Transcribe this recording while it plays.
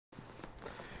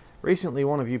Recently,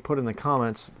 one of you put in the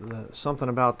comments something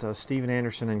about Steven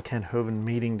Anderson and Ken Hovind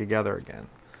meeting together again.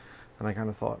 And I kind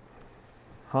of thought,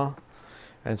 huh?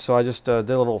 And so I just did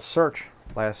a little search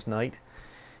last night.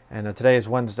 And today is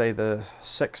Wednesday, the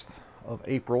 6th of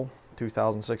April,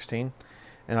 2016.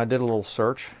 And I did a little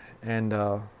search and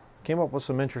came up with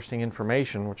some interesting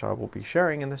information, which I will be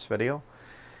sharing in this video.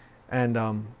 And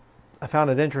I found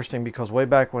it interesting because way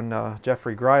back when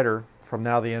Jeffrey Grider from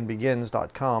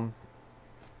NowTheEndBegins.com,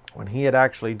 when he had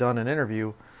actually done an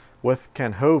interview with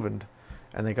Ken Hovind,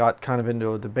 and they got kind of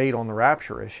into a debate on the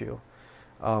rapture issue,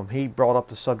 he brought up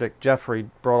the subject, Jeffrey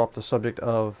brought up the subject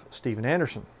of Steven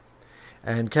Anderson.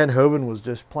 And Ken Hovind was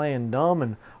just playing dumb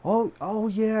and, oh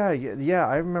yeah,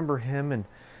 I remember him,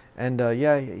 and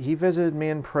yeah, he visited me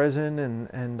in prison,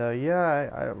 and yeah,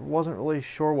 I wasn't really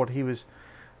sure what he was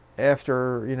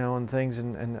after, you know, and things,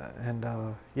 and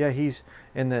yeah, he's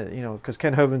in the, you know, because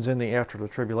Ken Hovind's in the After the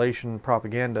Tribulation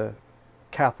propaganda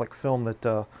Catholic film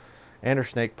that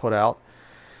Anderson put out.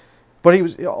 But he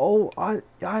was,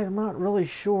 I'm not really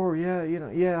sure, yeah, you know,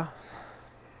 yeah.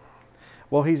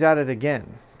 Well, he's at it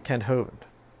again, Ken Hovind.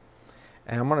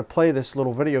 And I'm going to play this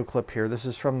little video clip here. This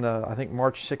is from the, I think,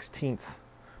 March 16th,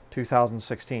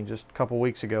 2016, just a couple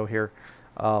weeks ago here.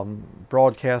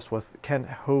 Broadcast with Ken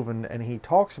Hovind, and he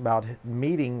talks about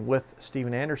meeting with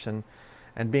Steven Anderson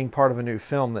and being part of a new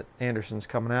film that Anderson's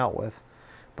coming out with,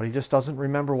 but he just doesn't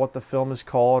remember what the film is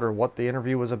called or what the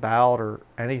interview was about or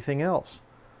anything else.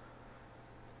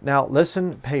 Now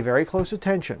listen, pay very close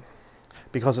attention,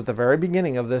 because at the very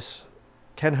beginning of this,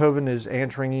 Ken Hovind is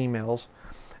answering emails,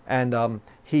 and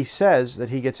he says that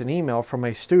he gets an email from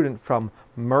a student from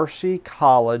Mercy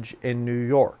College in New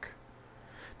York.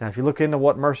 Now, if you look into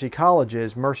what Mercy College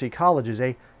is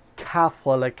a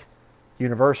Catholic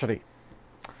university.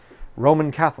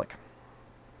 Roman Catholic.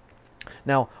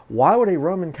 Now, why would a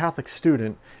Roman Catholic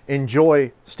student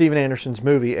enjoy Steven Anderson's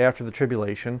movie After the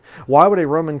Tribulation? Why would a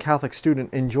Roman Catholic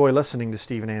student enjoy listening to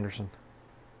Steven Anderson?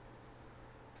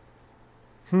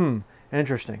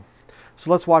 Interesting. So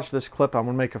let's watch this clip. I'm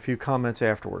going to make a few comments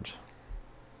afterwards.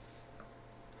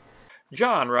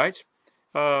 John writes,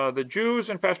 the Jews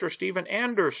and Pastor Steven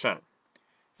Anderson.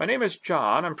 My name is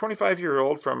John. I'm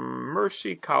 25-year-old from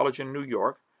Mercy College in New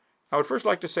York. I would first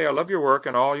like to say I love your work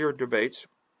and all your debates.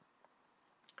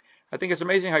 I think it's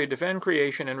amazing how you defend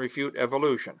creation and refute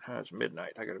evolution. It's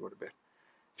midnight. I got to go to bed.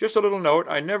 Just a little note.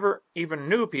 I never even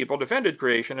knew people defended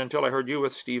creation until I heard you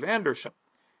with Steve Anderson.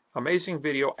 Amazing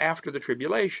video After the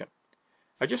Tribulation.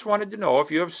 I just wanted to know if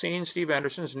you have seen Steve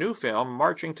Anderson's new film,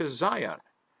 Marching to Zion.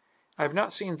 I have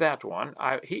not seen that one.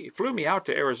 He flew me out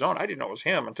to Arizona. I didn't know it was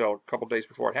him until a couple days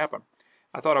before it happened.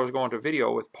 I thought I was going to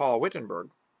video with Paul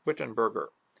Wittenberger,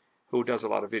 who does a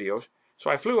lot of videos.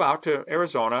 So I flew out to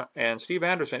Arizona, and Steve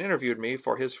Anderson interviewed me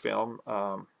for his film.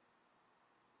 I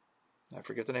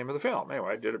forget the name of the film.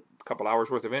 Anyway, I did a couple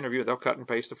hours worth of interview. They'll cut and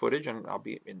paste the footage, and I'll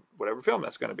be in whatever film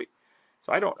that's going to be.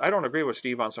 So I don't agree with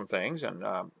Steve on some things, and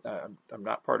I'm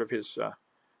not part of his.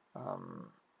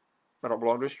 I don't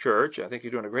belong to his church. I think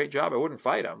he's doing a great job. I wouldn't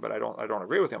fight him, but I don't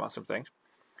agree with him on some things.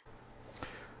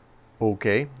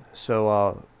 Okay,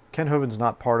 so Ken Hovind's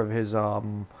not part of his,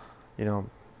 you know,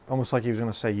 almost like he was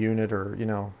going to say unit or, you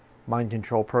know, mind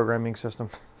control programming system.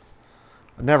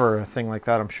 Never a thing like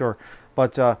that, I'm sure.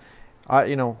 But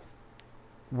you know,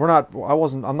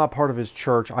 I'm not part of his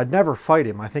church. I'd never fight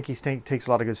him. I think he takes a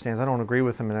lot of good stands. I don't agree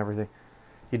with him and everything.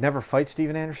 You'd never fight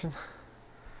Steven Anderson?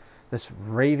 This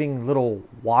raving little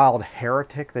wild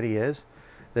heretic that he is,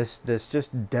 this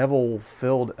just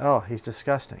devil-filled, oh, he's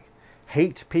disgusting.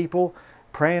 Hates people,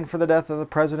 praying for the death of the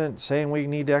president, saying we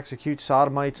need to execute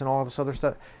sodomites and all this other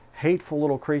stuff. Hateful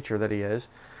little creature that he is,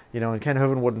 you know, and Ken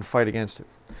Hovind wouldn't fight against him.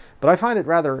 But I find it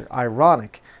rather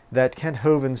ironic that Ken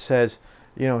Hovind says,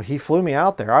 you know, he flew me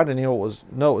out there. I didn't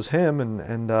know it was him,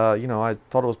 and you know, I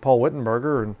thought it was Paul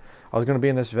Wittenberger, and I was going to be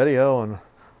in this video, and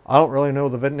I don't really know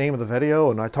the name of the video,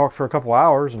 and I talked for a couple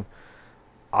hours, and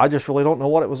I just really don't know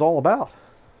what it was all about.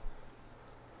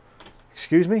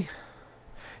 Excuse me?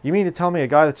 You mean to tell me a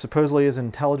guy that supposedly is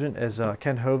intelligent as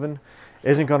Ken Hovind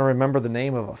isn't going to remember the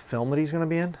name of a film that he's going to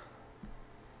be in?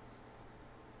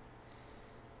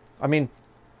 I mean,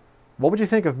 what would you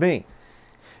think of me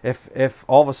if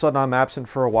all of a sudden I'm absent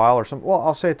for a while or something? Well,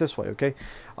 I'll say it this way, okay?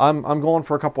 I'm gone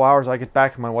for a couple hours. I get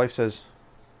back and my wife says,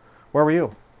 "Where were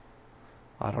you?"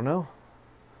 I don't know.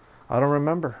 I don't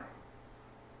remember.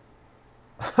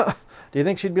 Do you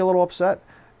think she'd be a little upset?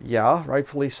 Yeah,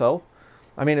 rightfully so.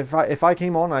 I mean, if I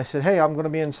came on and I said, hey, I'm going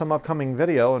to be in some upcoming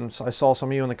video, and I saw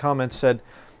some of you in the comments said,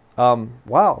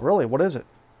 wow, really, what is it?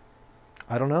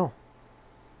 I don't know.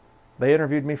 They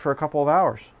interviewed me for a couple of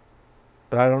hours,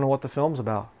 but I don't know what the film's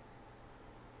about.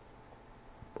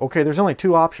 okay, there's only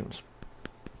two options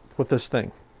with this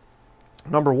thing.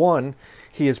 Number one,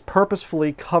 he is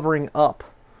purposefully covering up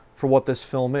for what this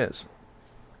film is.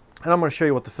 And I'm going to show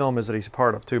you what the film is that he's a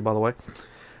part of too, by the way.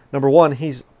 Number one,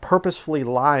 he's purposefully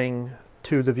lying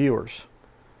to the viewers.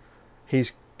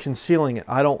 He's concealing it.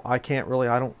 I don't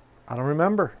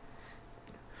remember.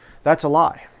 That's a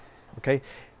lie. Okay?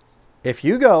 If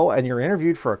you go and you're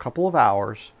interviewed for a couple of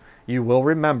hours, you will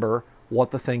remember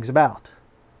what the thing's about.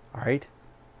 All right?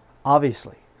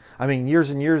 Obviously. I mean, years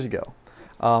and years ago,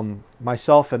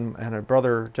 myself and a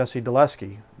brother, Jesse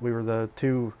Dulesky, we were the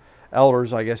two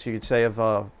elders, I guess you could say, of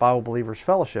Bible Believers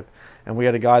Fellowship. And we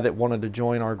had a guy that wanted to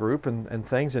join our group and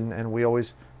things, and we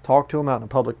always talked to him out in a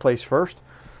public place first.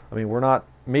 I mean, we're not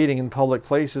meeting in public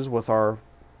places with our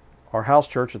house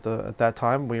church at that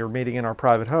time. We were meeting in our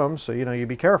private homes, so, you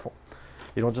be careful.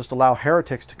 You don't just allow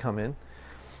heretics to come in.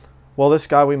 Well, this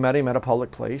guy, we met him at a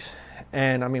public place,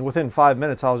 and I mean, within 5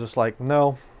 minutes, I was just like,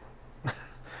 no,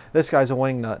 this guy's a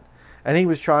wingnut. And he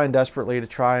was trying desperately to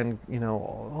try and,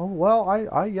 oh, well,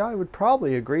 I would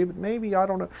probably agree, but maybe, I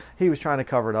don't know. He was trying to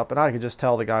cover it up, and I could just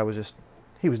tell the guy was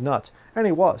he was nuts. And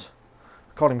he was.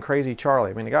 I called him Crazy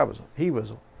Charlie. I mean, the guy he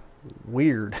was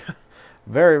weird.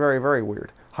 Very, very, very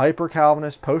weird.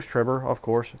 Hyper-Calvinist, post-tribber, of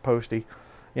course, posty.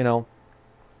 He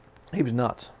was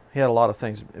nuts. He had a lot of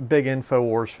things. Big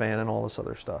InfoWars fan and all this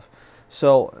other stuff.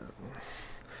 So,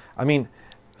 I mean,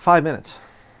 5 minutes.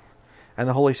 And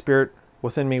the Holy Spirit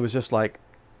within me was just like,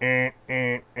 no,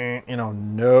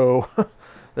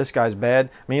 this guy's bad.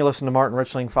 I mean, you listen to Martin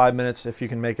Richling 5 minutes, if you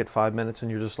can make it 5 minutes, and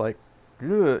you're just like,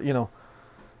 I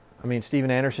mean,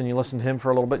 Steven Anderson, you listen to him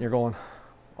for a little bit, and you're going,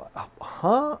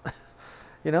 huh?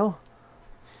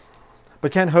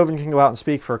 But Ken Hovind can go out and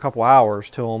speak for a couple hours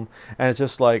to him, and it's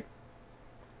just like,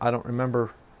 I don't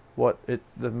remember what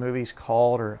the movie's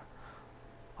called, or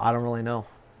I don't really know.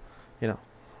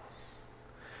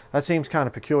 That seems kind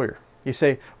of peculiar. You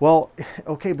say, well,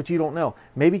 okay, but you don't know.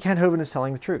 Maybe Ken Hovind is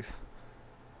telling the truth.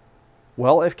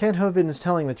 Well, if Ken Hovind is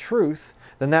telling the truth,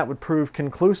 then that would prove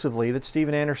conclusively that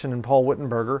Steven Anderson and Paul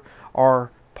Wittenberger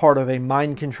are part of a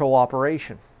mind control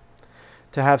operation.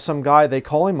 To have some guy, they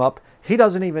call him up, he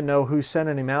doesn't even know who's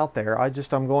sending him out there.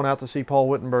 I'm going out to see Paul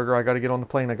Wittenberger, I got to get on the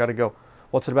plane, I got to go.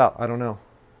 What's it about? I don't know.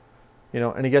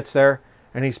 And he gets there,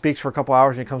 and he speaks for a couple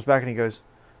hours, and he comes back, and he goes,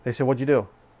 they say, what'd you do?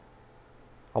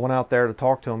 I went out there to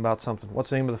talk to him about something. What's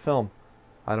the name of the film?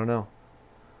 I don't know.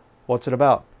 What's it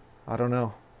about? I don't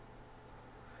know.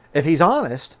 If he's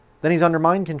honest, then he's under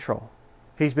mind control.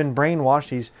 He's been brainwashed.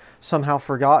 He's somehow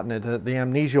forgotten it. The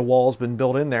amnesia wall's been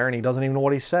built in there, and he doesn't even know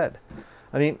what he said.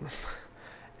 I mean,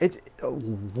 it's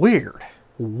weird.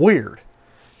 Weird.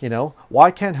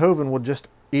 Why Ken Hovind would just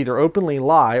either openly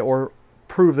lie or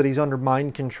prove that he's under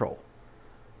mind control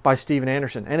by Steven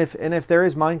Anderson. And if there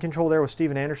is mind control there with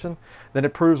Steven Anderson, then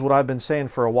it proves what I've been saying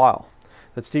for a while,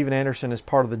 that Steven Anderson is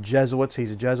part of the Jesuits.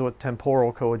 He's a Jesuit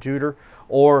temporal coadjutor,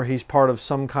 or he's part of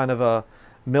some kind of a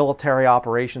military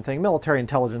operation thing. Military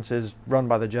intelligence is run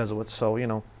by the Jesuits,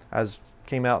 so, as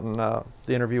came out in the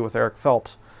interview with Eric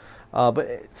Phelps.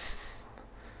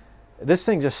 This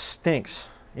thing just stinks.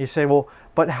 You say, well,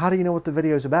 but how do you know what the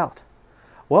video is about?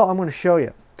 Well, I'm going to show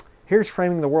you. Here's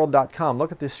framingtheworld.com.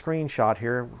 Look at this screenshot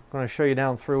here. I'm going to show you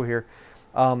down through here.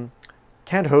 Ken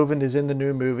Hovind is in the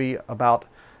new movie about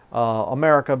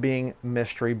America being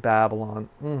Mystery Babylon.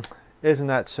 Isn't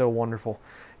that so wonderful?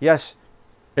 Yes,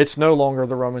 it's no longer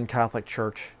the Roman Catholic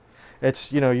Church.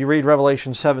 It's, you read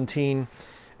Revelation 17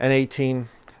 and 18.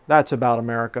 That's about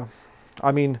America.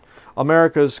 I mean,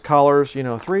 America's colors,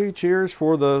 3 cheers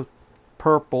for the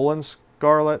purple and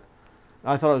scarlet.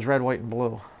 I thought it was red, white, and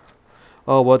blue.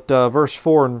 Oh, what verse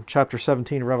 4 in chapter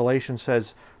 17 of Revelation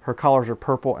says, her colors are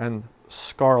purple and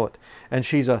scarlet. And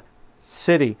she's a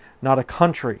city, not a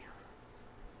country.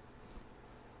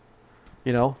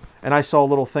 And I saw a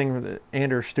little thing,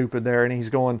 Anders stupid there, and he's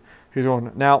going,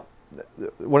 now,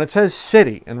 when it says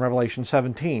city in Revelation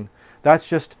 17, that's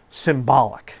just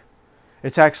symbolic.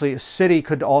 It's actually, a city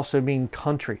could also mean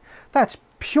country. That's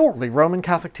purely Roman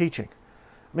Catholic teaching.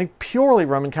 I mean, purely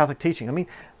Roman Catholic teaching. I mean,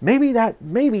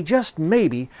 just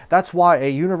maybe, that's why a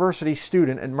university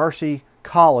student at Mercy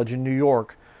College in New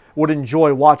York would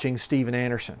enjoy watching Steven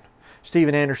Anderson.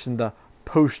 Steven Anderson, the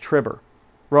post-tribber,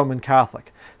 Roman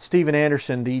Catholic. Steven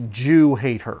Anderson, the Jew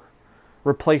hater,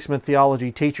 replacement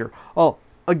theology teacher. Oh,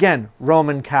 again,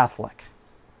 Roman Catholic.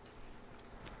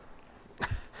 I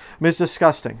mean, it's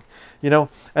disgusting, and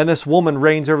this woman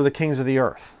reigns over the kings of the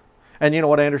earth. And you know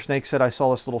what Andrew Snake said? I saw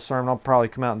this little sermon. I'll probably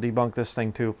come out and debunk this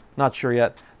thing too. Not sure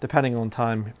yet, depending on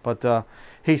time. But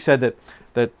he said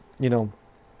that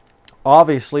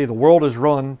obviously the world is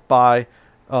run by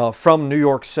from New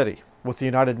York City with the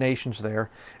United Nations there.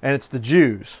 And it's the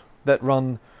Jews that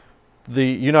run the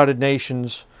United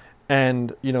Nations.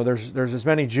 And, you know, there's as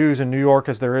many Jews in New York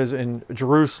as there is in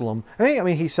Jerusalem. And I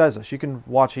mean, he says this. You can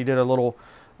watch. He did a little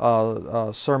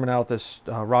sermon out this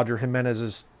Roger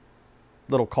Jimenez's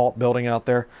little cult building out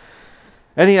there.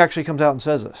 And he actually comes out and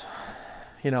says this,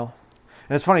 you know.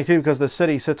 And it's funny, too, because the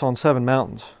city sits on 7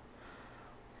 mountains.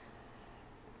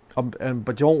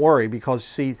 But don't worry, because,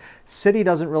 see, city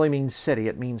doesn't really mean city.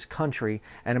 It means country.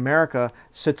 And America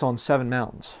sits on 7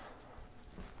 mountains.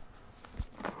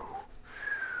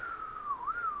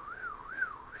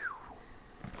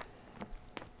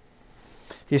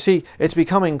 You see, it's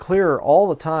becoming clearer all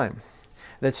the time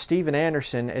that Steven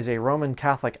Anderson is a Roman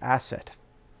Catholic asset.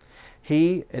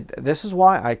 This is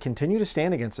why I continue to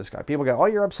stand against this guy. People go, oh,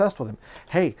 you're obsessed with him.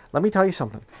 Hey, let me tell you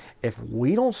something. If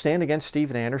we don't stand against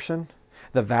Steven Anderson,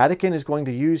 the Vatican is going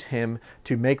to use him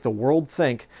to make the world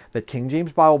think that King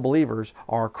James Bible believers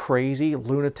are crazy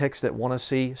lunatics that want to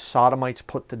see sodomites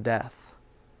put to death.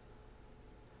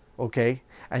 Okay?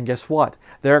 And guess what?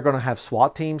 They're going to have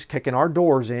SWAT teams kicking our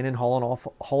doors in and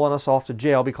hauling us off to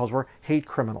jail because we're hate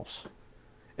criminals.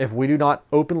 If we do not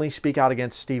openly speak out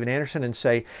against Steven Anderson and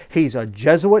say he's a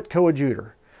Jesuit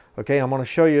coadjutor. Okay, I'm going to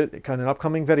show you in an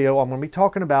upcoming video. I'm going to be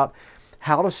talking about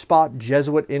how to spot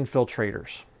Jesuit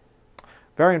infiltrators.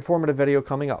 Very informative video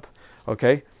coming up.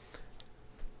 Okay,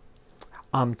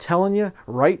 I'm telling you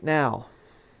right now,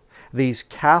 these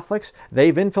Catholics,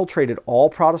 they've infiltrated all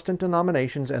Protestant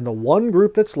denominations, and the one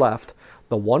group that's left,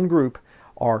 the one group,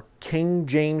 are King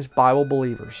James Bible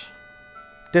believers.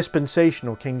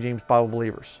 Dispensational King James Bible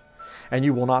believers. And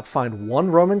you will not find one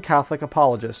Roman Catholic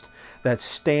apologist that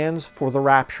stands for the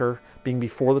rapture being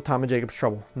before the time of Jacob's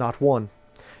trouble. Not one.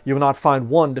 You will not find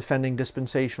one defending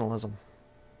dispensationalism.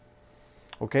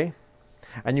 Okay?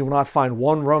 And you will not find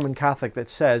one Roman Catholic that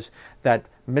says that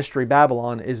Mystery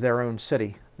Babylon is their own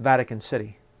city, Vatican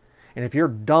City. And if you're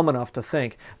dumb enough to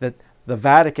think that the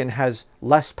Vatican has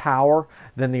less power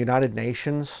than the United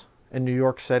Nations in New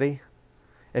York City,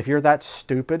 if you're that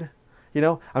stupid, you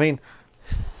know, I mean,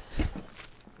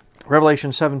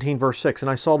 Revelation 17 verse 6, and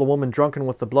I saw the woman drunken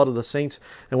with the blood of the saints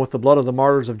and with the blood of the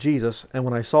martyrs of Jesus, and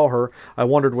when I saw her, I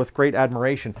wondered with great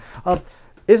admiration.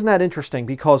 Isn't that interesting?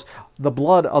 Because the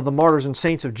blood of the martyrs and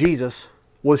saints of Jesus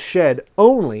was shed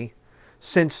only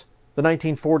since the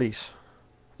 1940s.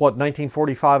 What,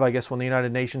 1945, I guess, when the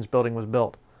United Nations building was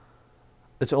built.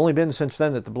 It's only been since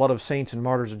then that the blood of saints and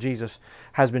martyrs of Jesus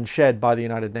has been shed by the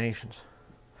United Nations.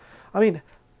 I mean,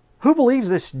 who believes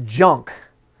this junk?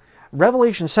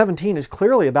 Revelation 17 is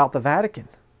clearly about the Vatican.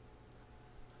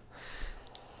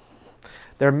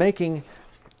 They're making,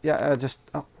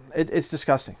 it's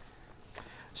disgusting.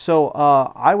 So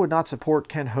I would not support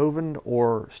Ken Hovind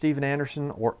or Steven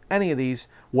Anderson or any of these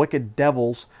wicked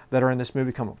devils that are in this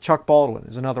movie coming up. Chuck Baldwin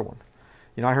is another one.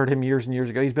 You know, I heard him years and years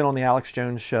ago. He's been on the Alex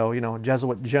Jones show, you know,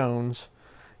 Jesuit Jones,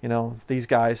 you know, these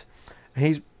guys.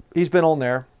 He's been on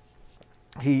there.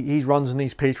 He runs in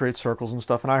these patriot circles and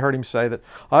stuff, and I heard him say that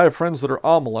I have friends that are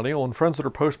amillennial and friends that are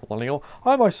postmillennial.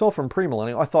 I myself am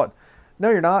premillennial. I thought, no,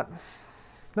 you're not.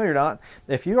 No, you're not.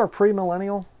 If you are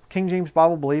premillennial, King James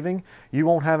Bible believing, you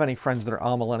won't have any friends that are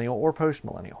amillennial or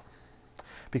postmillennial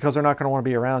because they're not going to want to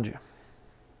be around you.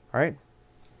 All right?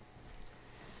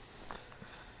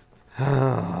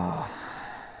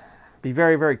 Be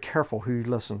very, very careful who you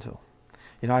listen to.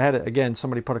 You know, I had, again,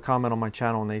 somebody put a comment on my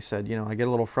channel and they said, you know, I get a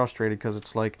little frustrated because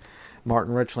it's like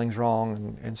Martin Richling's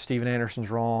wrong and Steven Anderson's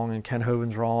wrong and Ken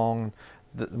Hovind's wrong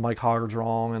and Mike Hoggard's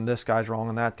wrong and this guy's wrong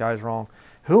and that guy's wrong.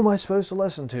 Who am I supposed to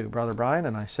listen to, Brother Brian?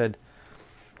 And I said,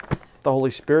 the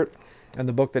Holy Spirit and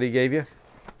the book that he gave you.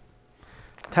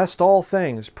 Test all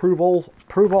things, prove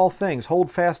all things,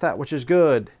 hold fast that which is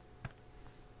good.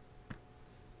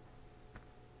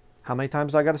 How many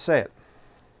times do I got to say it?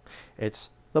 It's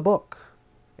the book.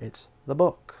 It's the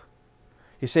book.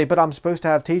 You say, but I'm supposed to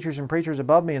have teachers and preachers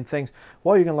above me and things.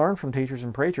 Well, you can learn from teachers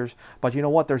and preachers, but you know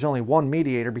what? There's only one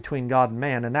mediator between God and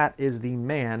man, and that is the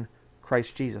man,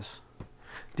 Christ Jesus.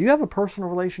 Do you have a personal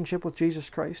relationship with Jesus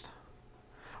Christ?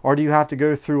 Or do you have to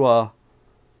go through a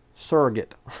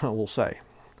surrogate, we'll say?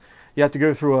 You have to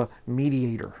go through a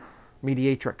mediator,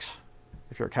 mediatrix,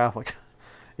 if you're a Catholic.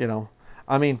 You know,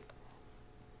 I mean,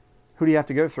 who do you have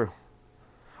to go through?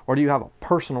 Or do you have a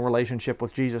personal relationship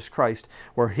with Jesus Christ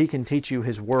where he can teach you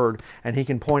his word and he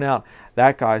can point out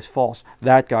that guy's false,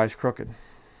 that guy's crooked?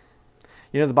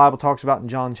 You know, the Bible talks about in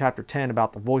John chapter 10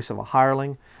 about the voice of a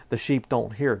hireling. The sheep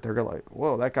don't hear it. They're like,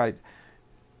 whoa, that guy,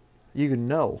 you can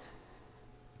know.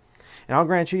 And I'll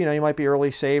grant you, you know, you might be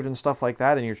early saved and stuff like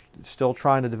that, and you're still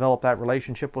trying to develop that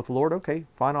relationship with the Lord. Okay,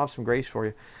 fine, I'll have some grace for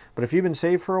you. But if you've been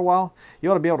saved for a while, you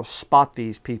ought to be able to spot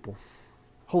these people.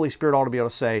 Holy Spirit ought to be able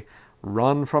to say,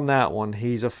 run from that one,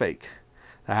 he's a fake.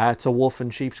 That's a wolf in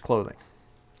sheep's clothing.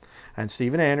 And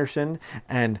Steven Anderson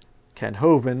and Ken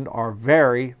Hovind are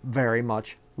very, very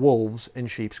much wolves in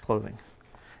sheep's clothing.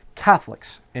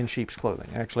 Catholics in sheep's clothing,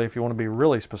 actually, if you want to be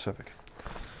really specific.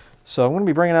 So I'm going to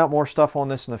be bringing out more stuff on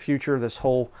this in the future, this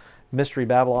whole Mystery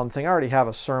Babylon thing. I already have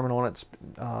a sermon on it.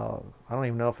 I don't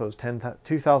even know if it was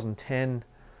 2010.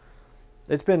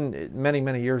 It's been many,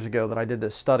 many years ago that I did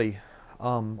this study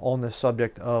on this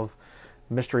subject of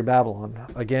Mystery Babylon.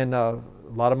 Again, a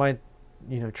lot of my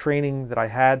training that I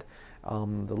had,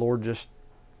 the Lord just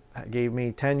gave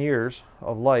me 10 years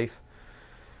of life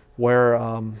where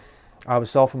I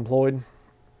was self-employed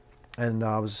and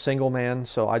I was a single man,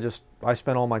 so I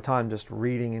spent all my time just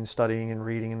reading and studying and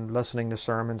reading and listening to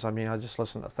sermons. I mean, I just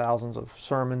listened to thousands of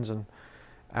sermons and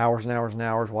hours and hours and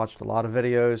hours, watched a lot of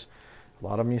videos. A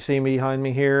lot of them you see behind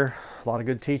me here, a lot of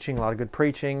good teaching, a lot of good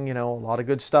preaching, a lot of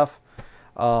good stuff.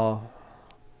 I'm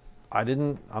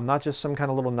not just some kind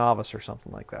of little novice or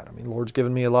something like that. I mean, the Lord's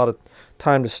given me a lot of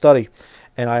time to study,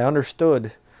 and I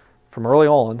understood from early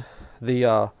on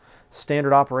the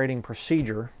standard operating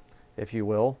procedure, if you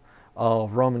will,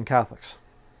 of Roman Catholics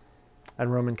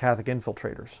and Roman Catholic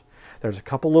infiltrators. There's a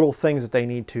couple little things that they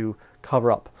need to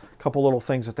cover up, a couple little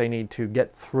things that they need to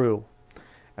get through,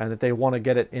 and that they want to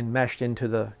get it enmeshed into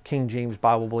the King James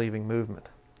Bible-believing movement.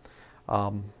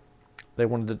 They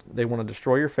want to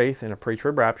destroy your faith in a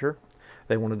pre-trib rapture.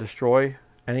 They want to destroy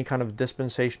any kind of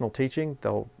dispensational teaching.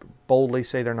 They'll boldly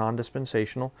say they're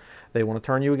non-dispensational. They want to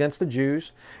turn you against the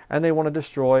Jews, and they want to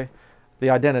destroy the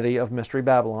identity of Mystery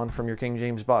Babylon from your King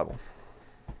James Bible.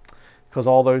 Because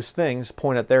all those things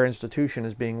point at their institution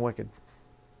as being wicked.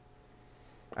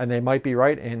 And they might be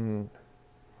right in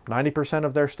 90%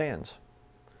 of their stands.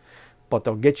 But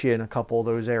they'll get you in a couple of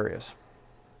those areas.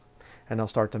 And they'll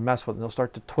start to mess with it. They'll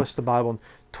start to twist the Bible and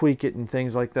tweak it and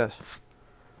things like this.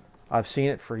 I've seen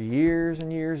it for years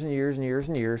and years and years and years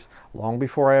and years, long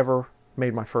before I ever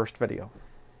made my first video.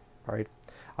 All right?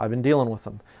 I've been dealing with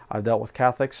them. I've dealt with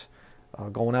Catholics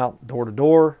going out door to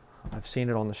door. I've seen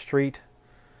it on the street.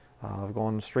 I've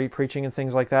gone street preaching and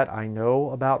things like that. I know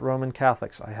about Roman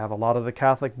Catholics. I have a lot of the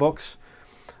Catholic books.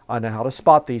 I know how to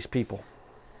spot these people.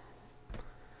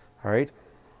 All right?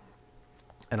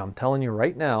 And I'm telling you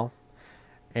right now,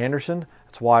 Anderson,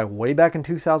 that's why way back in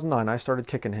 2009 I started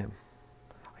kicking him.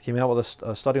 I came out with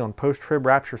a study on post-trib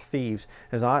rapture thieves.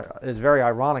 It's very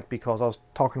ironic because I was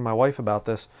talking to my wife about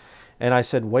this, and I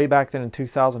said way back then in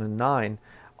 2009,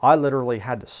 I literally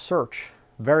had to search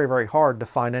very, very hard to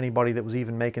find anybody that was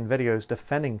even making videos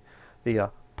defending the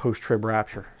post-trib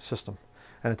rapture system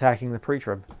and attacking the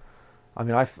pre-trib. I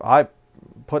mean, I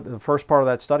put the first part of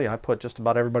that study, I put just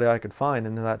about everybody I could find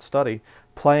into that study,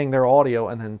 playing their audio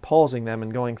and then pausing them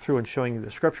and going through and showing you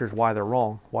the scriptures why they're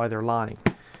wrong, why they're lying.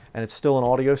 And it's still an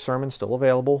audio sermon, still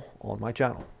available on my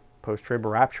channel. Post-trib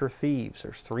rapture thieves.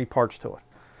 There's 3 parts to it.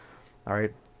 All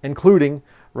right, including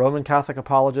Roman Catholic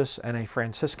apologists and a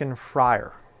Franciscan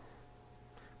friar.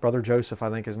 Brother Joseph, I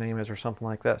think his name is, or something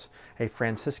like this. A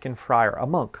Franciscan friar, a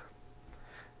monk,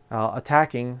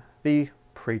 attacking the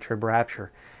pre-trib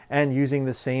rapture and using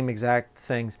the same exact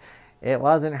things. It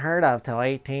wasn't heard of till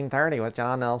 1830 with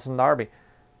John Nelson Darby.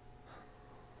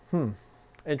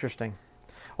 Interesting.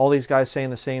 All these guys saying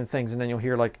the same things, and then you'll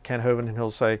hear like Ken Hovind, and he'll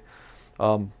say,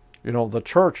 the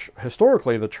church,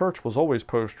 historically, the church was always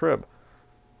post-trib.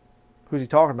 Who's he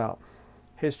talking about?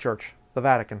 His church, the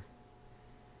Vatican.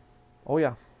 Oh,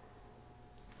 yeah.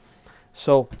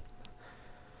 So,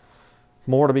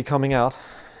 more to be coming out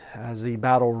as the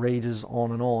battle rages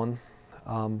on and on.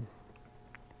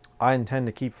 I intend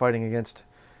to keep fighting against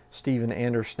Steven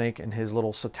Anderson and his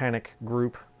little satanic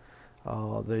group,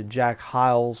 the Jack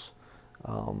Hyles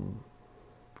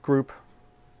group.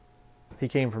 He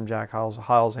came from Jack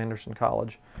Hyles Anderson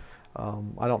College.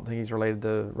 I don't think he's related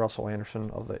to Russell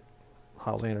Anderson of the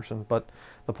Hyles Anderson, but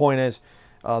the point is,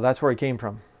 that's where he came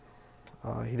from.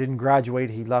 He didn't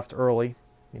graduate. He left early,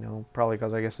 probably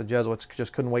because I guess the Jesuits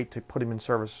just couldn't wait to put him in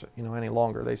service, any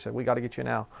longer. They said, we got to get you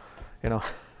now,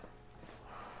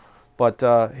 But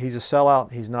he's a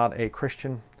sellout. He's not a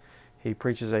Christian. He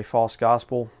preaches a false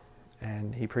gospel,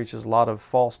 and he preaches a lot of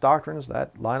false doctrines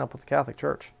that line up with the Catholic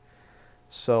Church.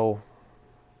 So,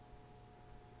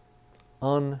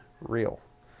 unreal.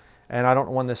 And I don't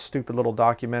know when this stupid little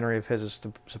documentary of his is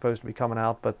supposed to be coming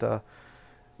out, but,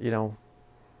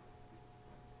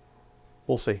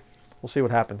 we'll see. We'll see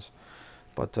what happens.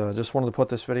 But just wanted to put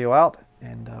this video out,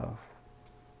 and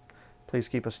Please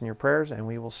keep us in your prayers, and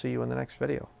we will see you in the next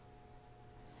video.